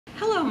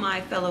Hello my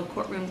fellow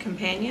courtroom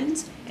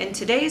companions. In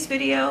today's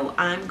video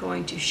I'm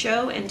going to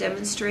show and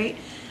demonstrate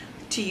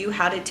to you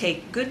how to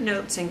take good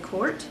notes in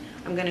court.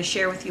 I'm going to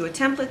share with you a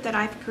template that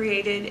I've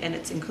created, and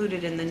it's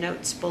included in the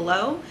notes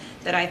below,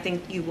 that I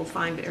think you will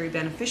find very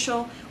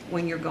beneficial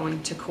when you're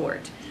going to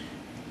court.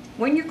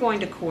 When you're going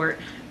to court,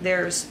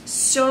 there's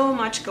so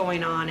much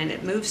going on and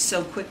it moves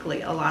so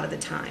quickly a lot of the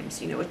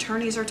times. You know,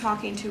 attorneys are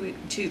talking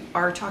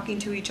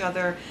to each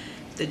other,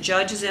 the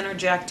judge is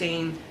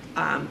interjecting,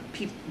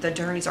 the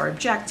attorneys are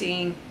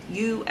objecting.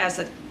 You as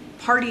a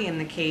party in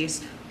the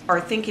case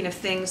are thinking of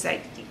things that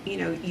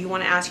you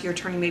want to ask your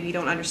attorney. Maybe you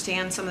don't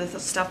understand some of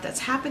the stuff that's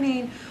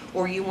happening,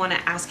 or you want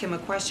to ask him a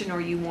question, or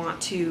you want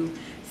to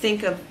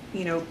think of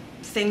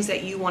things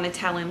that you want to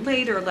tell him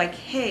later, like,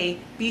 hey,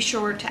 be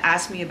sure to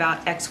ask me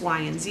about X, Y,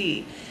 and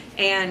Z.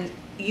 And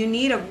you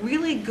need a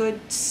really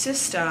good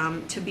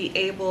system to be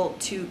able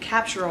to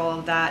capture all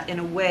of that in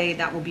a way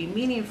that will be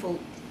meaningful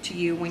to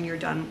you when you're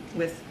done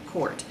with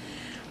court.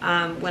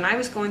 When I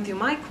was going through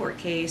my court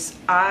case,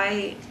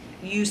 I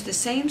used the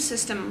same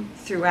system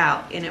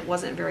throughout, and it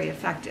wasn't very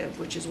effective,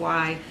 which is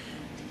why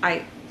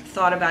I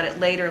thought about it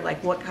later,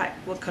 like what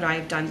could I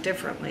have done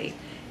differently?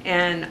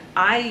 And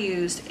I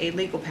used a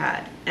legal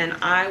pad, and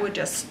I would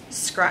just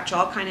scratch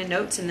all kind of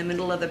notes in the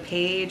middle of the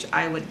page.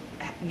 I would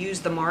use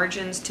the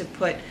margins to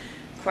put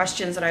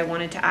questions that I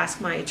wanted to ask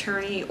my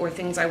attorney or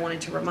things I wanted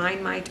to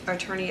remind my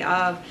attorney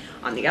of.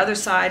 On the other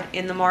side,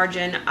 in the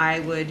margin, I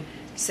would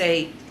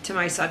say to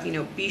myself,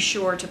 be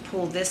sure to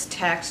pull this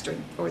text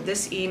or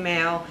this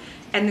email.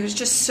 And there's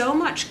just so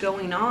much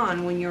going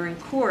on when you're in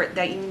court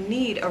that you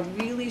need a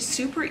really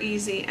super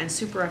easy and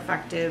super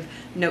effective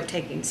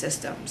note-taking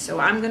system. So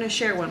I'm going to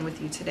share one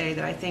with you today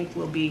that I think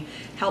will be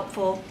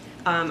helpful.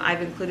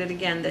 I've included,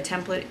 again, the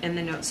template in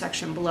the note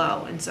section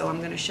below. And so I'm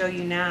going to show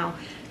you now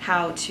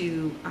how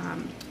to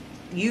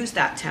use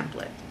that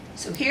template.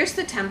 So here's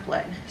the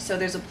template. So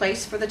there's a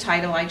place for the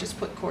title. I just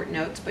put court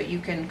notes, but you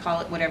can call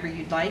it whatever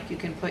you'd like. You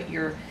can put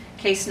your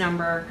case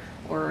number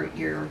or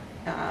your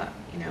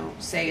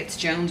say it's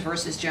Jones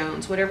versus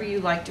Jones. Whatever you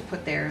like to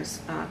put there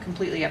is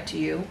completely up to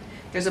you.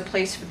 There's a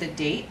place for the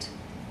date.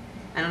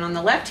 And on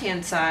the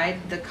left-hand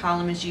side, the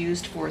column is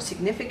used for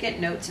significant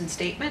notes and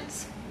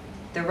statements.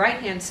 The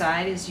right-hand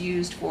side is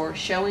used for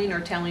showing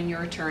or telling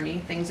your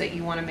attorney, things that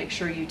you want to make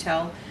sure you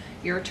tell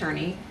your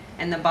attorney.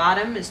 And the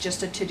bottom is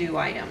just a to-do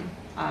item,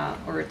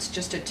 or it's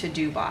just a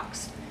to-do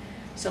box.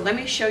 So let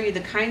me show you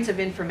the kinds of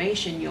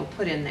information you'll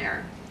put in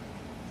there.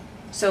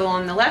 So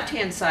on the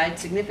left-hand side,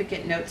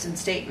 significant notes and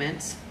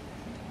statements,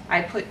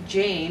 I put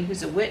Jane,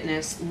 who's a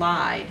witness,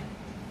 lied.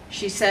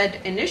 She said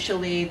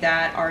initially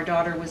that our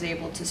daughter was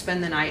able to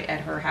spend the night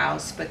at her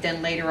house, but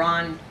then later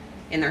on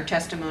in their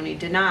testimony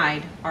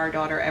denied our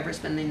daughter ever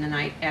spending the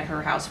night at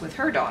her house with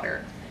her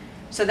daughter.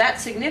 So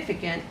that's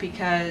significant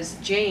because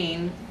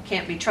Jane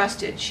can't be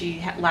trusted.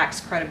 She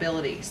lacks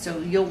credibility. So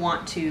you'll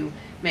want to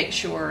make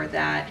sure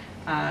that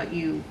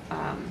you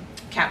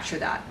capture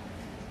that.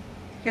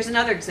 Here's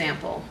another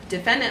example.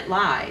 Defendant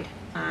lied.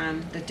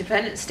 The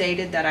defendant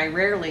stated that I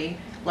rarely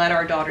let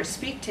our daughter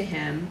speak to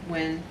him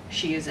when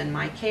she is in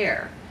my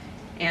care.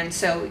 And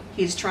so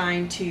he's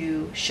trying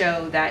to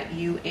show that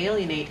you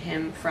alienate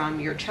him from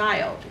your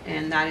child,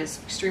 and that is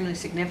extremely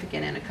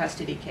significant in a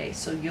custody case.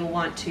 So you'll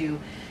want to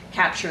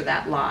capture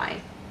that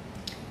lie.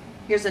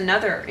 Here's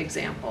another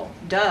example.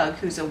 Doug,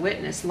 who's a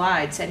witness,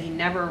 lied, said he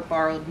never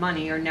borrowed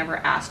money or never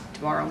asked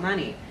to borrow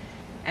money.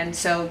 And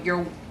so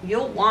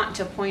you'll want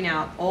to point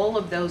out all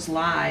of those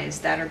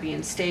lies that are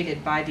being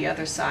stated by the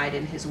other side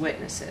and his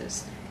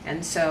witnesses.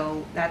 And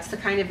so that's the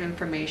kind of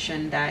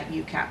information that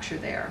you capture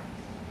there.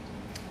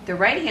 The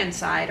right-hand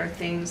side are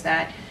things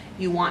that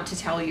you want to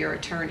tell your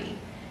attorney.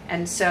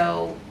 And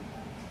so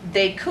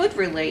they could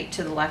relate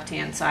to the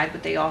left-hand side,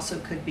 but they also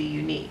could be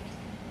unique.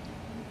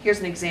 Here's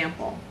an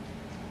example.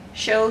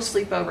 Show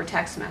sleepover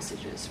text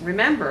messages.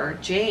 Remember,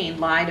 Jane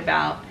lied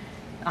about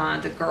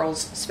the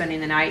girls spending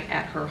the night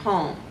at her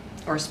home,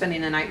 or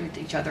spending the night with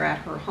each other at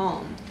her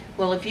home.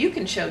 Well, if you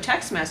can show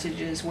text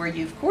messages where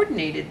you've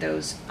coordinated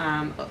those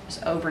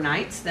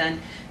overnights,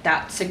 then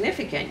that's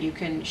significant. You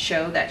can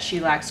show that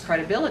she lacks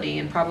credibility,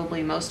 and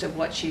probably most of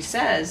what she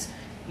says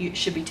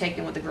should be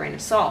taken with a grain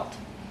of salt.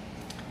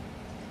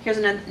 Here's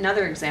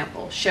another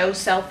example. Show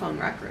cell phone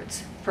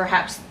records.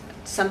 Perhaps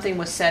something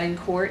was said in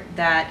court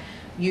that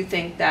you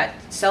think that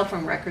cell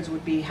phone records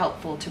would be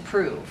helpful to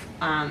prove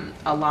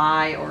a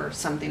lie or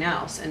something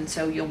else, and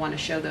so you'll want to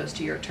show those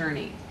to your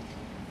attorney.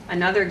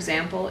 Another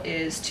example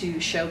is to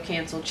show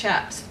canceled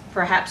checks.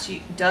 Perhaps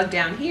Doug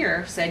down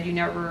here said you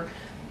never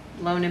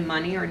loaned him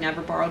money or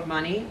never borrowed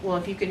money. Well,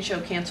 if you can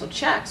show canceled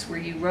checks where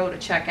you wrote a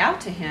check out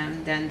to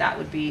him, then that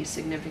would be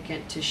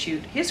significant to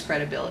shoot his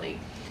credibility.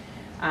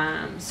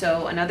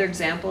 So another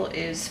example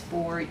is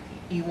for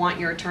you want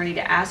your attorney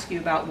to ask you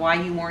about why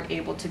you weren't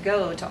able to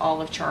go to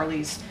all of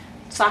Charlie's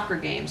soccer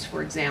games,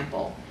 for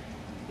example.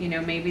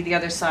 Maybe the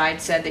other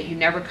side said that you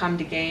never come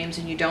to games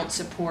and you don't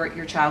support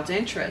your child's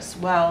interests.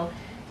 Well,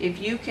 if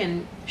you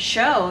can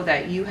show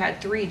that you had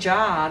 3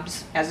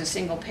 jobs as a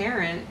single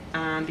parent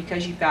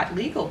because you've got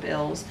legal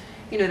bills,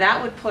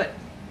 that would put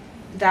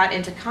that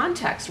into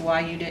context why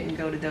you didn't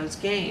go to those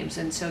games.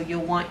 And so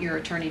you'll want your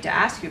attorney to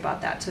ask you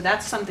about that. So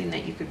that's something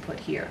that you could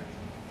put here.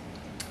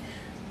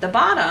 The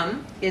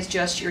bottom is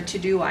just your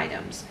to-do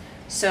items.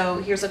 So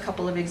here's a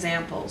couple of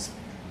examples.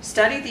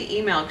 Study the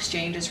email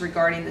exchanges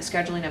regarding the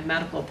scheduling of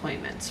medical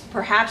appointments.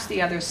 Perhaps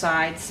the other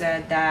side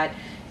said that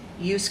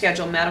you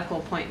schedule medical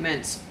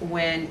appointments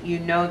when you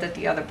know that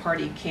the other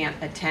party can't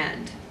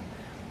attend.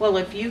 Well,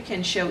 if you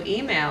can show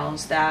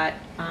emails that,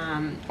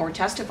 or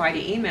testify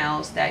to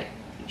emails that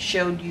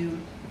showed you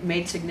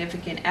made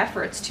significant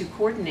efforts to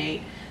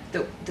coordinate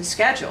the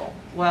schedule,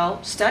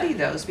 well, study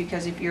those,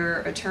 because if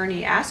your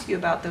attorney asks you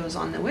about those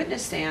on the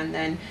witness stand,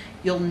 then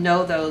you'll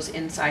know those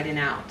inside and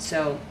out.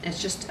 So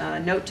it's just a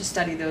note to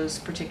study those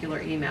particular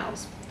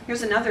emails.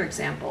 Here's another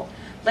example.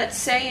 Let's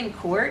say in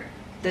court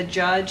the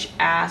judge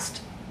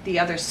asked the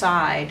other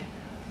side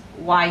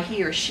why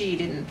he or she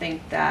didn't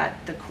think that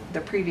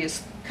the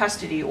previous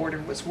custody order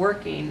was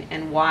working,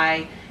 and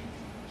why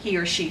he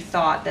or she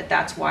thought that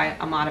that's why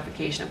a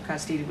modification of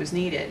custody was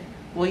needed.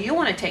 Well, you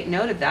want to take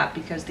note of that,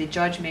 because the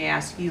judge may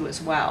ask you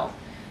as well.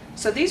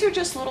 So these are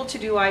just little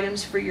to-do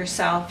items for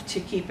yourself to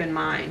keep in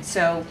mind.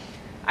 So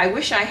I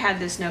wish I had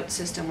this note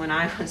system when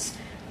I was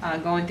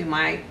going through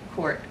my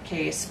court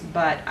case,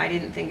 but I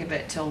didn't think of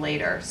it till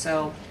later.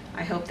 So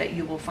I hope that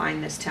you will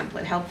find this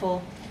template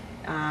helpful,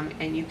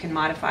 and you can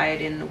modify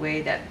it in the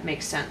way that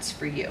makes sense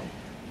for you.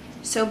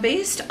 So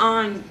based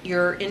on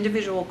your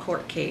individual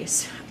court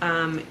case,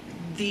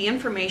 the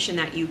information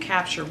that you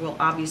capture will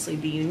obviously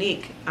be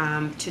unique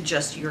to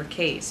just your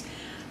case.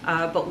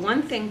 But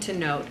one thing to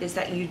note is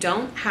that you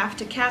don't have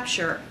to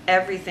capture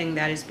everything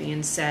that is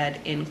being said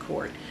in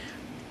court.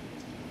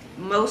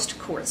 Most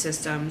court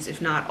systems,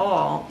 if not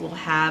all, will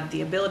have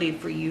the ability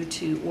for you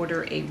to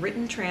order a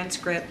written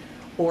transcript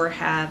or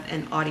have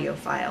an audio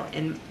file.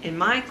 In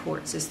my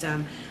court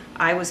system,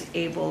 I was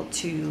able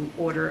to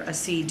order a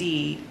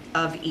CD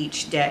of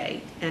each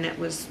day, and it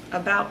was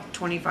about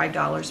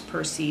 $25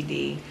 per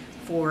CD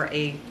for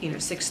a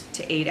 6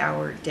 to 8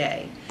 hour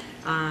day.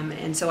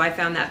 And so I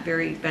found that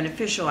very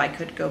beneficial. I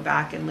could go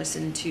back and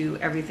listen to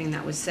everything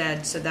that was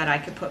said so that I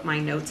could put my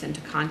notes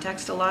into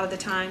context a lot of the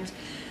times.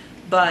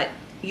 But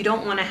you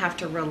don't want to have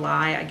to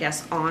rely, I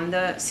guess, on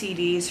the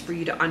CDs for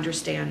you to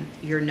understand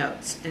your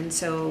notes. And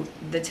so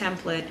the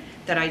template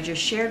that I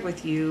just shared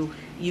with you,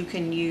 you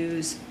can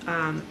use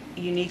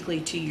uniquely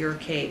to your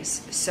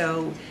case.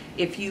 So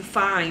if you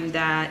find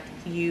that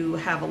you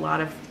have a lot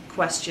of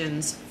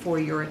questions for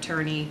your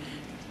attorney,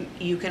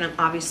 you can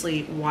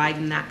obviously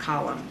widen that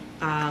column.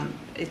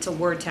 It's a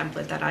Word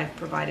template that I've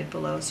provided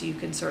below, so you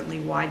can certainly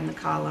widen the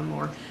column,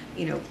 or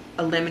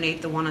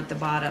eliminate the one at the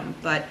bottom.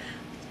 But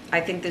I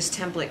think this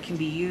template can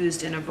be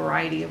used in a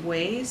variety of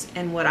ways,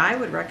 and what I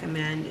would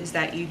recommend is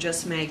that you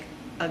just make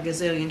a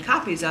gazillion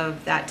copies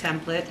of that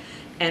template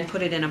and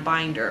put it in a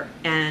binder,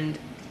 and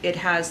it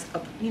has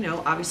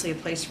obviously a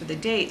place for the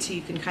date, so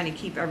you can kind of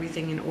keep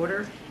everything in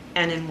order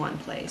and in one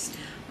place.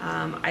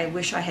 I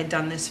wish I had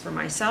done this for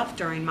myself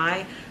during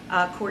my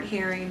court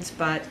hearings,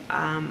 but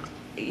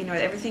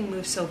everything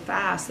moves so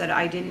fast that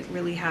I didn't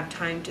really have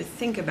time to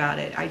think about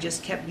it. I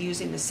just kept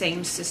using the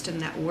same system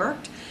that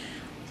worked.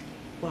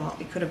 Well,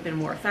 it could have been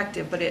more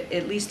effective, but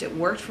at least it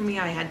worked for me.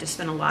 I had to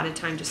spend a lot of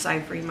time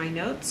deciphering my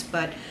notes,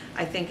 but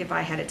I think if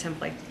I had a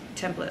template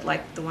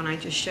like the one I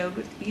just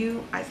showed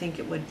you, I think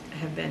it would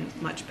have been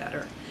much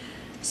better.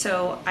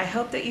 So I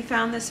hope that you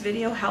found this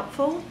video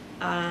helpful.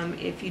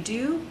 If you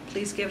do,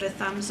 please give it a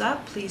thumbs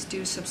up, please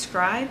do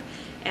subscribe,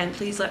 and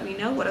please let me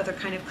know what other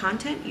kind of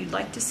content you'd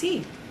like to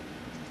see.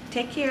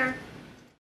 Take care.